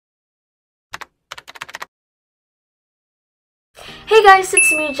Hey guys,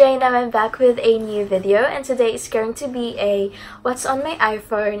 it's me Jane and I'm back with a new video, and today is going to be a what's on my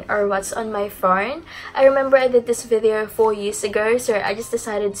iPhone or what's on my phone. I remember I did this video 4 years ago, so I just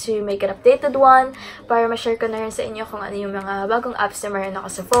decided to make an updated one para ma-share ko na rin sa inyo kung ano yung mga bagong apps na meron ako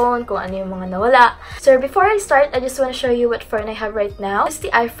sa phone, kung ano yung mga nawala. So before I start, I just want to show you what phone I have right now. It's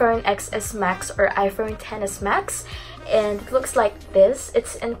the iPhone XS Max or iPhone XS Max, and it looks like this.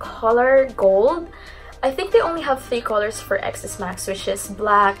 It's in color gold. I think they only have 3 colors for XS Max, which is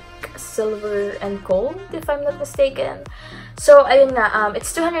black, silver, and gold, if I'm not mistaken. So, ayun nga,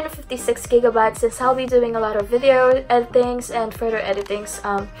 it's 256GB since I'll be doing a lot of video editings and photo editings.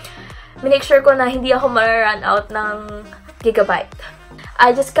 Make sure ko na hindi ako ma-run out ng gigabyte.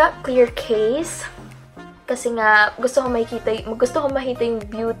 I just got clear case kasi nga gusto ko makita yung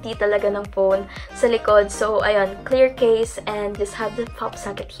beauty talaga ng phone sa likod. So, ayun, clear case and just have the top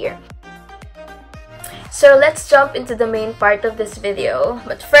socket here. So let's jump into the main part of this video.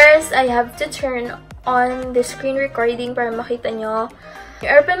 But first, I have to turn on the screen recording para makita nyo.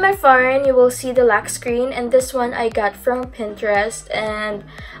 You open my phone, you will see the lock screen, and this one I got from Pinterest, and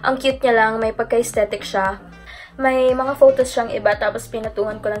ang cute niya lang, may pagka-aesthetic siya. May mga photos siyang iba, tapos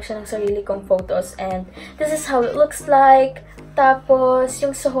pinatungan ko lang siya ng sarili kong photos, and this is how it looks like. Tapos,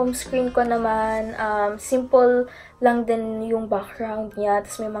 yung sa home screen ko naman, simple lang din yung background niya.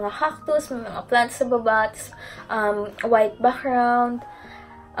 Tapos may mga cactus, may mga plants sa baba, tapos, white background.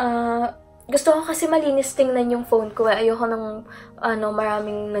 Gusto ko kasi malinis tingnan yung phone ko. Ayoko ng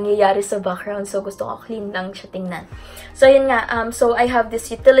maraming nangyayari sa background. So, gusto ko clean lang siya tingnan. So, yun nga. So, I have these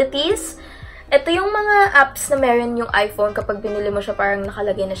utilities. Ito yung mga apps na meron yung iPhone kapag binili mo siya, parang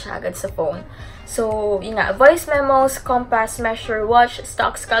nakalagay na siya agad sa phone. So, yun nga, voice memos, compass, measure, watch,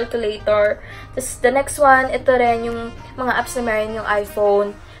 stocks calculator. Tapos, the next one, ito rin yung mga apps na meron yung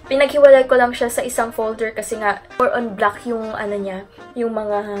iPhone. Pinaghiwalay ko lang siya sa isang folder kasi nga, more on black yung niya, yung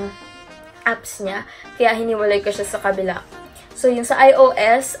mga apps niya. Kaya hiniwalay ko siya sa kabila. So, yung sa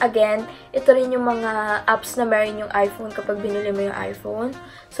iOS, again, ito rin yung mga apps na meron yung iPhone kapag binili mo yung iPhone.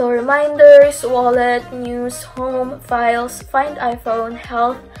 So, reminders, wallet, news, home, files, find iPhone,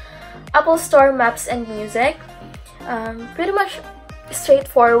 health, Apple Store, maps, and music. Pretty much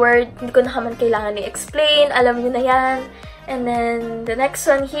straightforward. Hindi ko na naman kailangan i-explain. Alam nyo na yan. And then, the next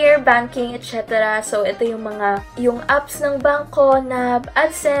one here, banking, etc. So, ito yung apps ng bangko, NAB,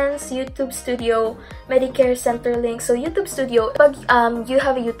 AdSense, YouTube Studio, Medicare, Centerlink. So, YouTube Studio, pag you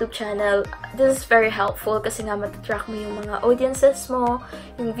have a YouTube channel, this is very helpful kasi nga matatrack mo yung mga audiences mo,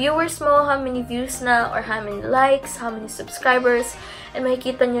 yung viewers mo, how many views na, or how many likes, how many subscribers, and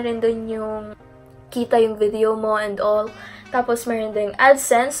makikita nyo rin dun yung yung video mo and all. Tapos, meron din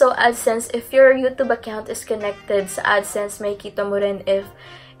AdSense. So, AdSense, if your YouTube account is connected sa AdSense, may kita mo rin if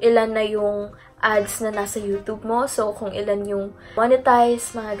ilan na yung ads na nasa YouTube mo. So, kung ilan yung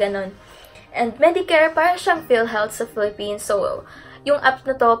monetize, mga ganon. And Medicare, para siyang PhilHealth sa Philippines. So, yung app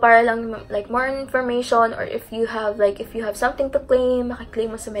na to, para lang like more information, or if you have something to claim,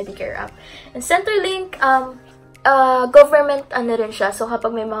 makiklaim mo sa Medicare app. And Centerlink, government rin siya. So,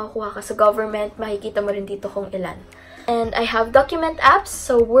 kapag may makakuha ka sa government, makikita mo rin dito kung ilan. And I have document apps,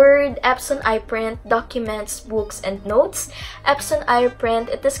 so Word, apps on iPrint, documents, books, and notes. Apps on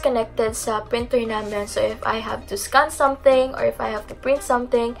iPrint, it is connected sa printer namin. So if I have to scan something or if I have to print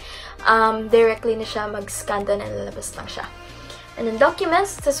something, directly na siya mag-scan doon and lalabas lang siya. And then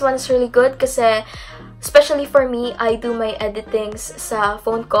documents, this one is really good kasi especially for me, I do my editings sa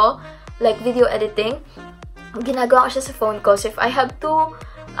phone ko, like video editing. Ginagawa ko siya sa phone ko. So if I have to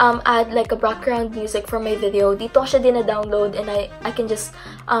add like a background music for my video, dito ko siya dina-download and I can just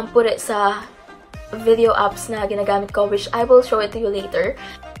put it sa video apps na ginagamit ko, which I will show it to you later.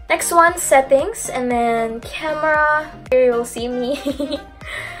 Next one, settings, and then camera. Here you'll see me.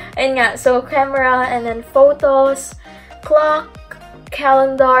 Ayun nga, so camera, and then photos, clock,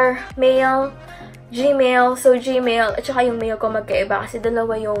 calendar, mail, Gmail. So Gmail, at saka yung mail ko magkaiba kasi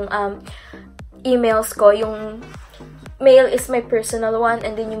dalawa yung emails ko. Yung mail is my personal one,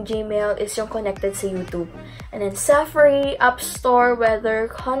 and then yung Gmail is yung connected sa YouTube. And then Safari, App Store, weather,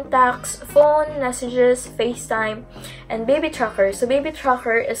 contacts, phone, messages, FaceTime, and Baby Tracker. So Baby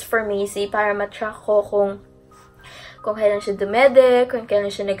Tracker is for Macy para matrack ko kung kailan siya dumede, kung kailan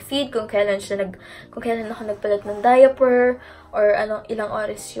siya nag-feed, kung kailan ako nagpalit ng diaper, or ilang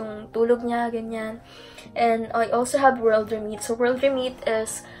oras yung tulog niya, ganyan. And I also have World Remit. So World Remit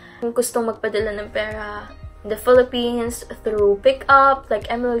is kung gustong magpadala ng pera in the Philippines through pickup, like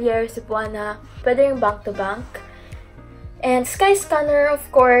Emilier, Cebuana. Pwede yung bank to bank. And Skyscanner, of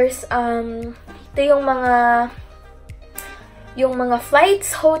course, ito yung mga yung mga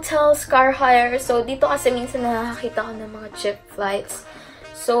flights, hotels, car hire. So, dito kasi minsan nakakita ko ng mga cheap flights.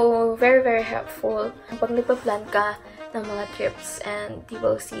 So, very, very helpful. Pag nagpa-plan ka ng mga trips and you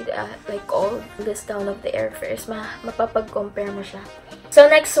will see the, like, all list down of the airfares, mapapag-compare mo siya.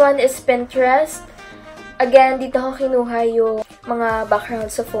 So, next one is Pinterest. Again, dito ko kinuha yung mga background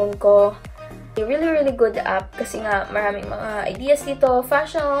sa phone ko. Really, really good app kasi nga maraming mga ideas dito,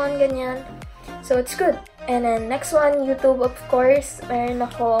 fashion, ganyan. So, it's good. And then, next one, YouTube, of course. Meron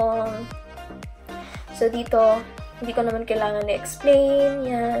akong... So, dito, hindi ko naman kailangan i-explain.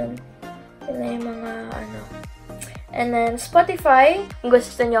 Yan. Yan na yung mga, ano. And then, Spotify. Kung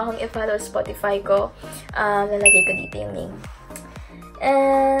gusto niyo akong i-follow Spotify ko, lalagay ko dito yung link.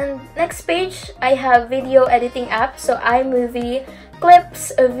 And, next page, I have video editing app. So, iMovie,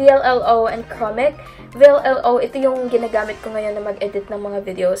 Clips, VLLO, and Chromic. VLLO, ito yung ginagamit ko ngayon na mag-edit ng mga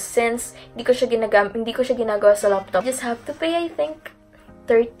videos since hindi ko siya ginagawa sa laptop. Just have to pay, I think,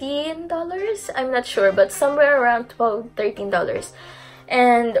 $13? I'm not sure, but somewhere around $12-13.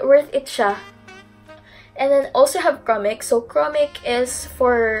 And worth it siya. And then also have Chromic. So Chromic is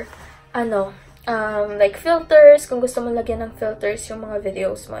for like filters, kung gusto mo lagyan ng filters yung mga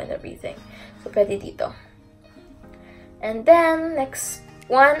videos mo and everything. So pwede dito. And then next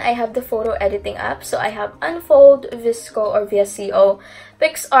one, I have the photo editing app. So I have Unfold, Visco or VSCO,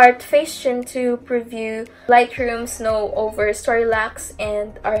 PixArt, Facetune 2, Preview, Lightroom, Snow Over, Storylax,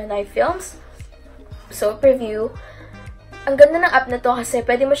 and RNI Films. So Preview. Ang ganda ng app na to kasi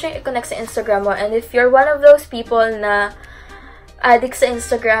pwede mo siyang i-connect sa Instagram mo. And if you're one of those people na addict sa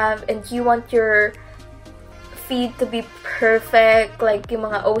Instagram and you want your feed to be perfect, like yung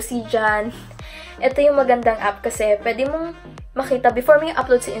mga OC dyan, ito yung magandang app kasi pwede mong makita before mo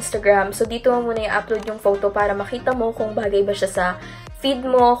i-upload sa Instagram. So, dito mo muna i-upload yung photo para makita mo kung bagay ba siya sa feed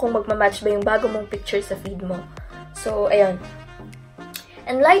mo, kung magmamatch ba yung bago mong picture sa feed mo. So, ayan.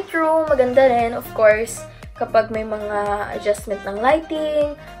 And Lightroom, maganda rin, of course, kapag may mga adjustment ng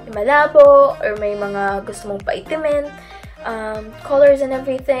lighting, may malabo, or may mga gusto mong paitimin, colors and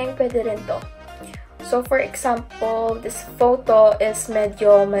everything, pwede rin to. So, for example, this photo is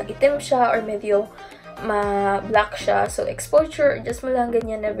medyo maitim siya or medyo ma-black siya. So, exposure, adjust mo lang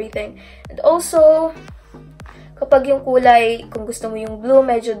ganyan, everything. And also, kapag yung kulay, kung gusto mo yung blue,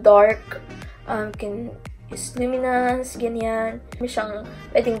 medyo dark, can use luminance, ganyan. May siyang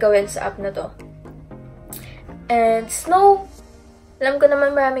pwedeng gawin sa app na to. And Snow, alam ko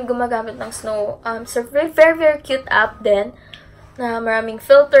naman maraming gumagamit ng Snow. So, very, very, very cute app din na maraming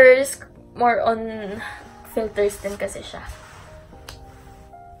filters. More on filters din kasi siya.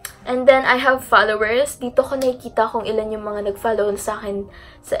 And then, I have followers. Dito ko nakikita kung ilan yung mga nag-follow sa akin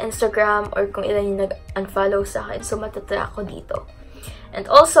sa Instagram or kung ilan yung nag-unfollow sa akin. So, matatrack ko dito. And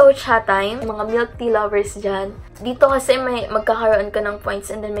also, chat time. Mga milk tea lovers dyan. Dito kasi may magkakaroon ka ng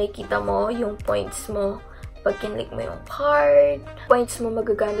points and then makikita mo yung points mo. Pag kinlik mo yung card, points mo,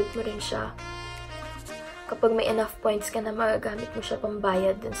 magagamit mo rin siya. Kapag may enough points ka na, magagamit mo siya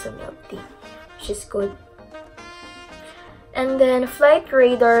pambayad dun sa milk tea. Which is good. And then, Flight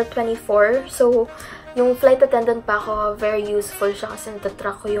Radar 24. So, yung flight attendant pa ako, very useful siya kasi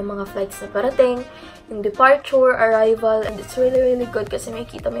natatrack ko yung mga flights na parating, yung departure, arrival, and it's really, really good kasi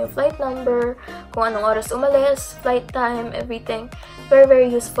makikita mo yung flight number, kung anong oras umalis, flight time, everything. Very, very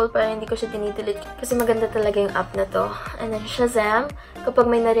useful para hindi ko siya dinidelete kasi maganda talaga yung app na to. And then, Shazam.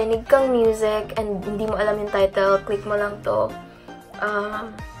 Kapag may narinig kang music and hindi mo alam yung title, click mo lang to.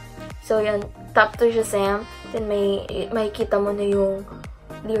 So, yan. Tap to Shazam. Then, makikita mo na yung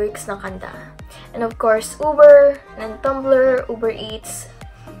lyrics ng kanta. And of course, Uber, and Tumblr, Uber Eats.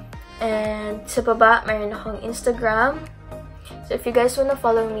 And sa baba, mayroon akong Instagram. So if you guys wanna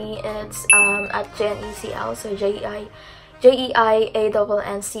follow me, it's at JEIANNECL. So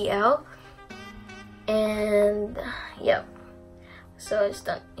JEIANNCL. And yep. So it's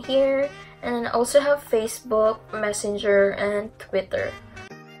done here. And then I also have Facebook, Messenger, and Twitter.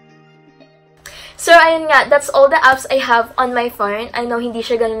 So, ayun nga, that's all the apps I have on my phone. I know hindi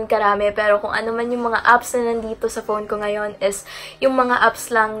siya ganun karami, pero kung ano man yung mga apps na nandito sa phone ko ngayon is yung mga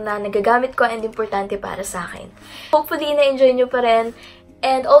apps lang na nagagamit ko and importante para sa akin. Hopefully, na-enjoy nyo pa rin.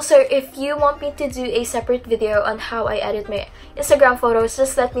 And also, if you want me to do a separate video on how I edit my Instagram photos,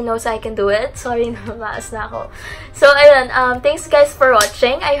 just let me know so I can do it. Sorry na, maas na ako. So, ayun, thanks guys for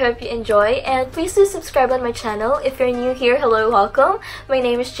watching. I hope you enjoy. And please do subscribe on my channel. If you're new here, hello, welcome. My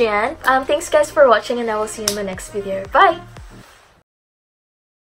name is Jeiann. Thanks guys for watching and I will see you in my next video. Bye!